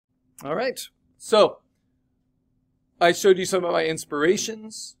All right, so I showed you some of my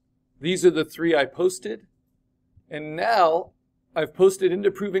inspirations. These are the 3 I posted. And now I've posted into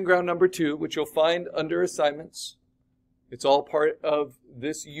Proving Ground number 2, which you'll find under assignments. It's all part of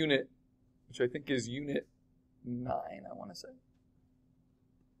this unit, which I think is unit 9, I want to say.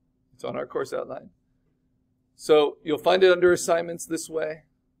 It's on our course outline. So you'll find it under assignments this way.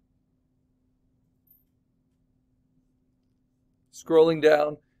 Scrolling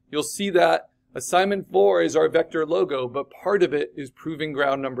down, you'll see that assignment 4 is our vector logo, but part of it is Proving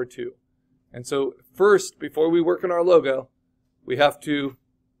Ground number 2. And so first, before we work on our logo, we have to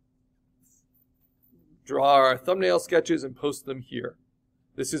draw our thumbnail sketches and post them here.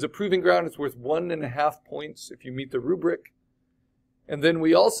 This is a Proving Ground. It's worth 1.5 points if you meet the rubric. And then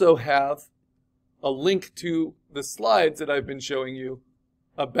we also have a link to the slides that I've been showing you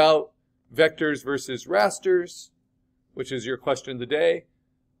about vectors versus rasters, which is your question of the day,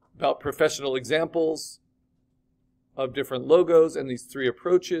 about professional examples of different logos and these 3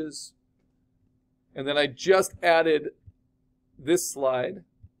 approaches. And then I just added this slide,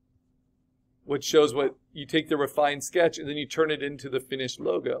 which shows what you take the refined sketch and then you turn it into the finished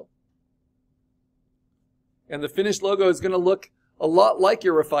logo. And the finished logo is going to look a lot like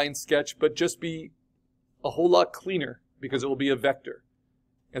your refined sketch, but just be a whole lot cleaner because it will be a vector.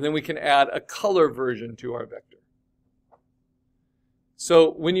 And then we can add a color version to our vector.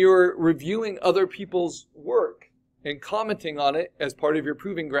 So when you're reviewing other people's work and commenting on it as part of your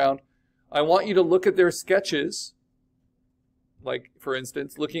Proving Ground, I want you to look at their sketches, like for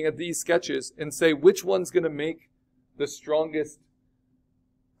instance, looking at these sketches and say which one's going to make the strongest,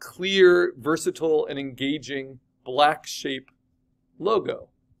 clear, versatile, and engaging black shape logo.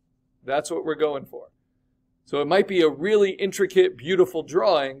 That's what we're going for. So it might be a really intricate, beautiful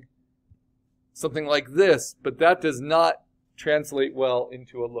drawing, something like this, but that does not translate well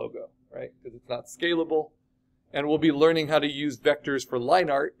into a logo, right? Because it's not scalable. And we'll be learning how to use vectors for line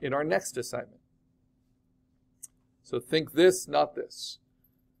art in our next assignment. So think this, not this.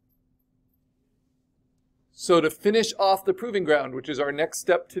 So to finish off the Proving Ground, which is our next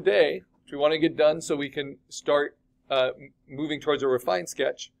step today, which we want to get done so we can start moving towards a refined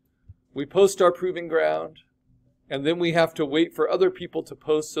sketch, we post our Proving Ground, and then we have to wait for other people to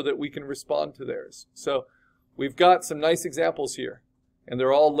post so that we can respond to theirs. So we've got some nice examples here, and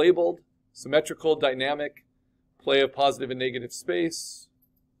they're all labeled, symmetrical, dynamic, play of positive and negative space.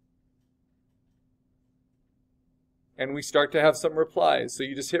 And we start to have some replies. So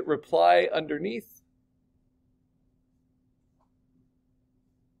you just hit reply underneath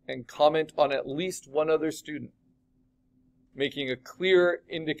and comment on at least one other student, making a clear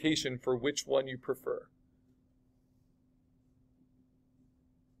indication for which one you prefer.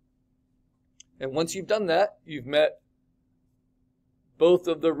 And once you've done that, you've met both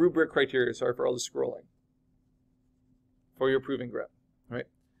of the rubric criteria. Sorry for all the scrolling. For your Proving Ground, right?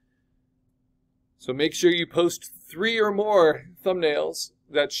 So make sure you post 3 or more thumbnails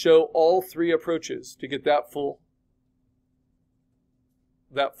that show all 3 approaches to get that full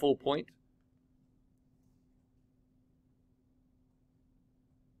point.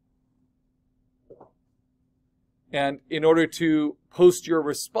 And in order to post your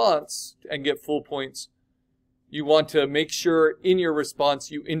response and get full points, you want to make sure in your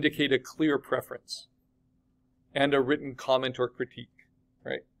response you indicate a clear preference and a written comment or critique,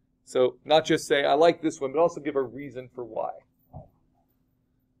 right? So not just say, I like this one, but also give a reason for why.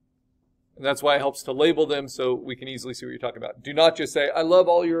 And that's why it helps to label them so we can easily see what you're talking about. Do not just say, I love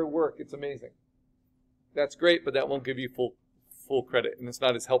all your work, it's amazing. That's great, but that won't give you full credit, and it's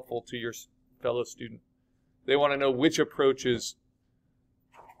not as helpful to your fellow student. They want to know which approach is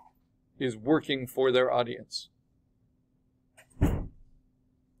working for their audience.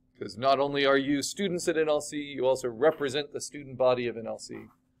 Because not only are you students at NLC, you also represent the student body of NLC,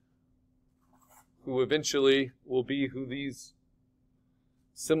 who eventually will be who these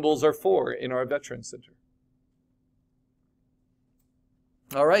symbols are for in our Veterans Center.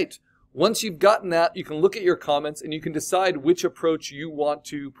 All right. Once you've gotten that, you can look at your comments and you can decide which approach you want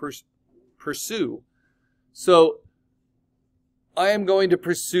to pursue. So I am going to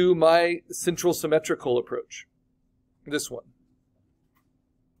pursue my central symmetrical approach, this one.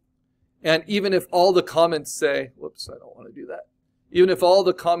 And even if all the comments say, whoops, I don't want to do that. Even if all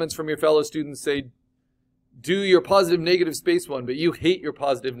the comments from your fellow students say, do your positive negative space one, but you hate your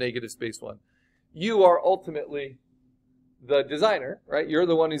positive negative space one, you are ultimately the designer, right? You're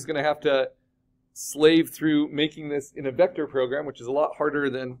the one who's going to have to slave through making this in a vector program, which is a lot harder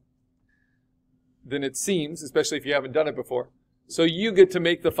than it seems, especially if you haven't done it before. So you get to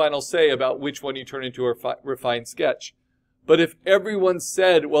make the final say about which one you turn into a refined sketch. But if everyone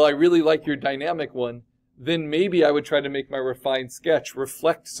said, well, I really like your dynamic one, then maybe I would try to make my refined sketch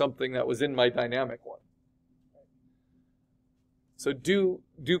reflect something that was in my dynamic one. So do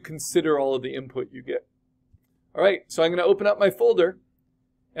consider all of the input you get. All right, so I'm going to open up my folder,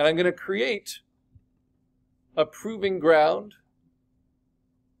 and I'm going to create a Proving Ground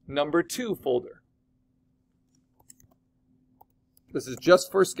number 2 folder. This is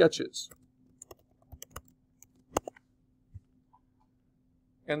just for sketches.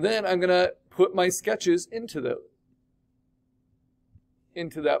 And then I'm going to put my sketches into that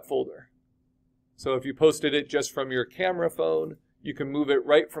folder. So if you posted it just from your camera phone, you can move it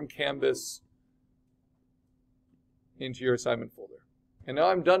right from Canvas into your assignment folder. And now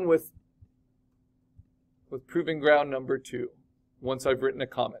I'm done with Proving Ground number 2, once I've written a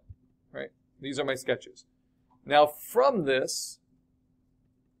comment, right? These are my sketches. Now from this,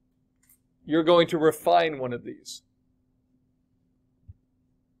 you're going to refine one of these.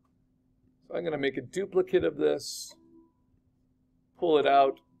 So I'm going to make a duplicate of this, pull it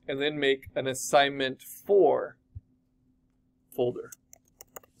out, and then make an assignment 4 folder.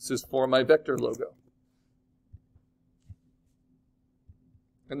 This is for my vector logo.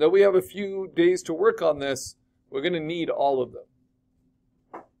 And though we have a few days to work on this, we're going to need all of them.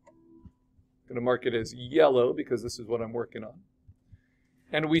 I'm going to mark it as yellow because this is what I'm working on.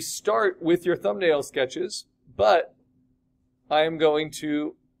 And we start with your thumbnail sketches, but I am going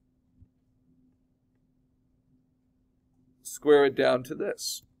to square it down to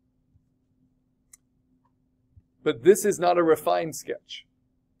this. But this is not a refined sketch.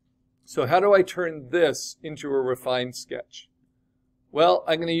 So how do I turn this into a refined sketch? Well,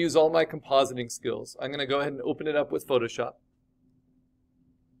 I'm going to use all my compositing skills. I'm going to go ahead and open it up with Photoshop.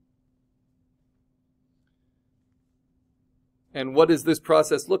 And what does this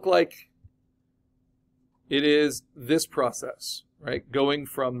process look like? It is this process, right? Going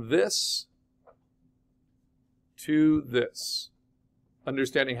from this to this.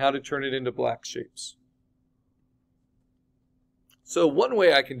 Understanding how to turn it into black shapes. So one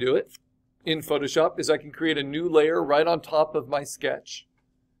way I can do it in Photoshop is I can create a new layer right on top of my sketch.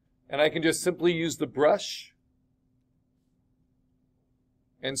 And I can just simply use the brush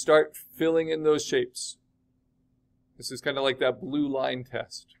and start filling in those shapes. This is kind of like that blue line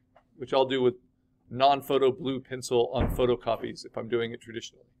test, which I'll do with non-photo blue pencil on photocopies if I'm doing it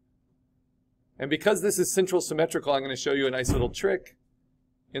traditionally. And because this is central symmetrical, I'm going to show you a nice little trick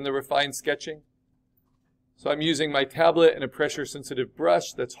in the refined sketching. So I'm using my tablet and a pressure-sensitive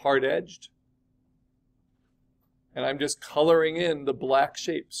brush that's hard-edged. And I'm just coloring in the black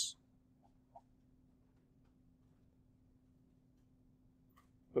shapes.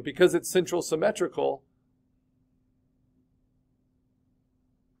 But because it's central symmetrical,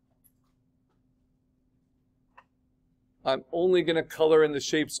 I'm only going to color in the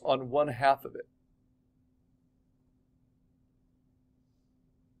shapes on one half of it.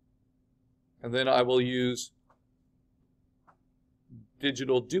 And then I will use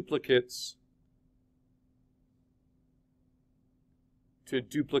digital duplicates to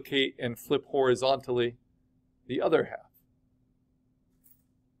duplicate and flip horizontally the other half.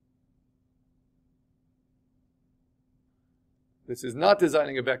 This is not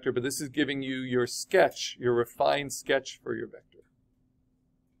designing a vector, but this is giving you your sketch, your refined sketch for your vector.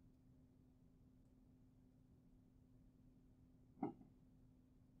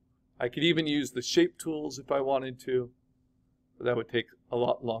 I could even use the shape tools if I wanted to, but that would take a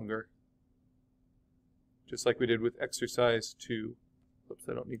lot longer. Just like we did with exercise 2. Oops,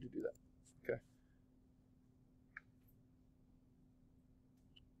 I don't need to do that. Okay.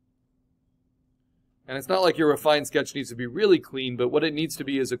 And it's not like your refined sketch needs to be really clean, but what it needs to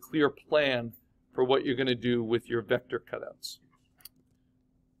be is a clear plan for what you're going to do with your vector cutouts.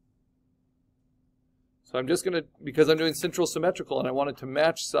 So I'm just going to, because I'm doing central symmetrical and I want it to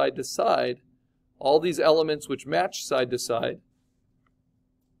match side to side, all these elements which match side to side,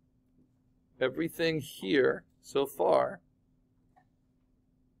 everything here so far,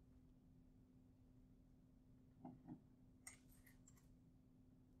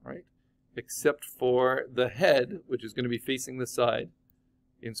 right, except for the head, which is going to be facing the side,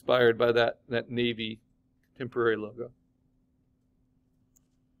 inspired by that Navy contemporary logo.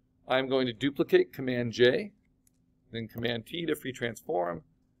 I'm going to duplicate Command J, then Command T to free transform,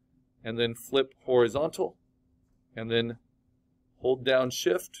 and then flip horizontal, and then hold down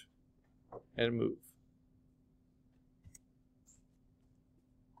Shift and move.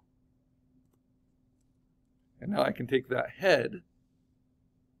 And now I can take that head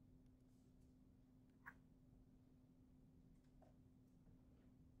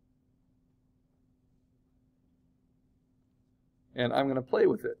and I'm going to play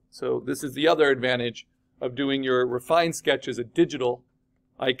with it. So this is the other advantage of doing your refined sketch as a digital.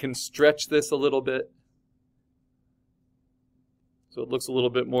 I can stretch this a little bit so it looks a little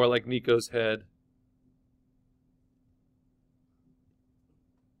bit more like Nico's head.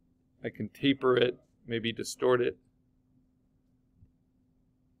 I can taper it, maybe distort it.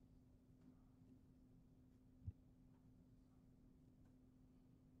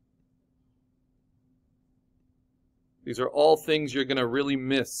 These are all things you're going to really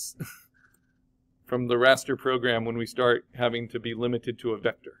miss from the raster program when we start having to be limited to a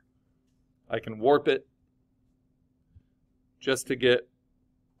vector. I can warp it just to get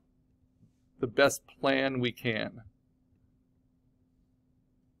the best plan we can.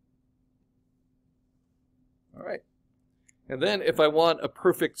 All right. And then if I want a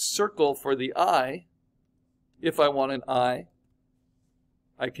perfect circle for the eye, if I want an eye,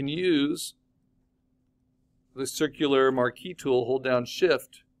 I can use the circular marquee tool, hold down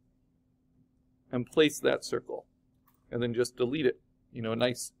Shift, and place that circle. And then just delete it. You know, a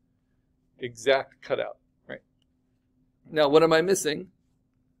nice exact cutout. Right. Now, what am I missing?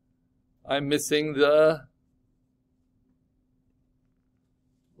 I'm missing the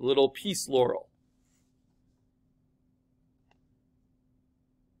little peace laurel.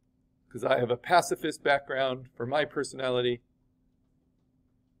 Because I have a pacifist background for my personality.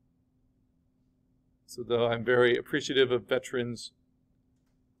 So though I'm very appreciative of veterans'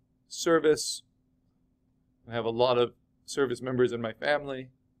 service, I have a lot of service members in my family,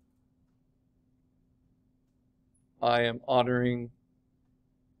 I am honoring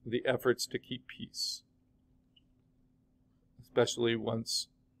the efforts to keep peace, especially once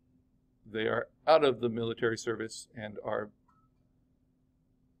they are out of the military service and are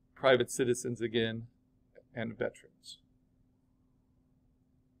private citizens again and veterans.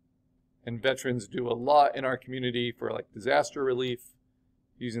 And veterans do a lot in our community for like disaster relief,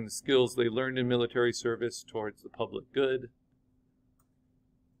 using the skills they learned in military service towards the public good.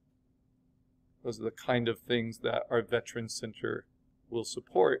 Those are the kind of things that our Veterans Center will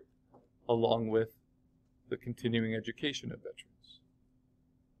support, along with the continuing education of veterans.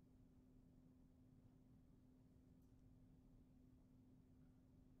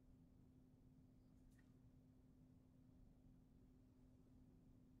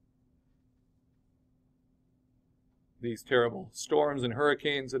 These terrible storms and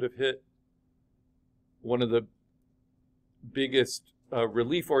hurricanes that have hit, one of the biggest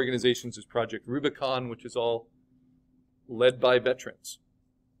relief organizations is Project Rubicon, which is all led by veterans,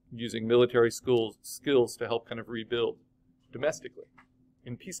 using military skills to help kind of rebuild domestically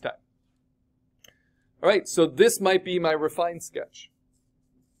in peacetime. All right, so this might be my refined sketch,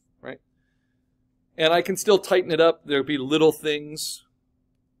 right? And I can still tighten it up. There'll be little things,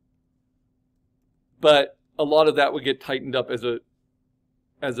 but a lot of that would get tightened up as a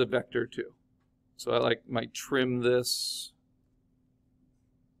vector too. So I might trim this.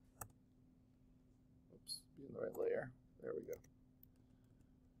 Oops, be in the right layer. There we go.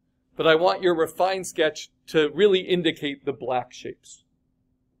 But I want your refined sketch to really indicate the black shapes.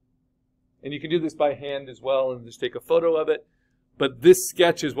 And you can do this by hand as well and just take a photo of it. But this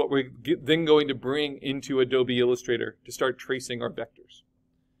sketch is what we're then going to bring into Adobe Illustrator to start tracing our vectors.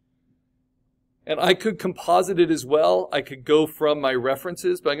 And I could composite it as well. I could go from my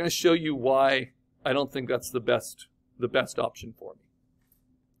references, but I'm going to show you why I don't think that's the best option for me.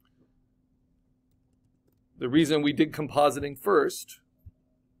 The reason we did compositing first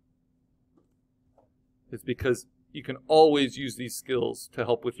is because you can always use these skills to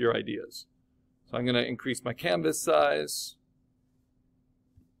help with your ideas. So I'm going to increase my canvas size,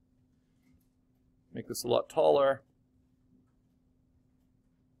 make this a lot taller.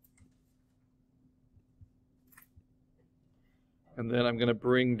 And then I'm going to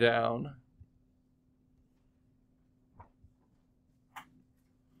bring down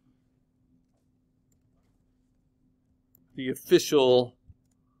the official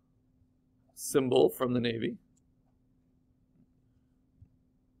symbol from the Navy.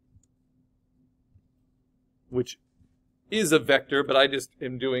 Which is a vector, but I just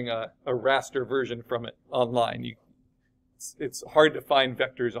am doing a raster version from it online. It's hard to find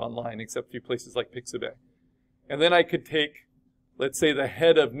vectors online except through places like Pixabay. And then I could take, let's say, the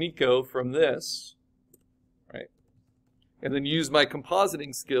head of Nico from this, right? And then use my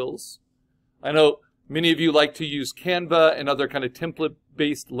compositing skills. I know many of you like to use Canva and other kind of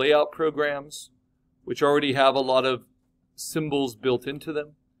template-based layout programs, which already have a lot of symbols built into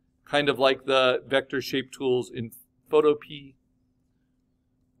them, kind of like the vector shape tools in Photopea.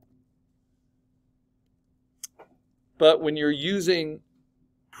 But when you're using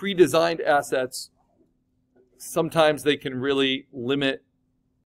pre-designed assets, sometimes they can really limit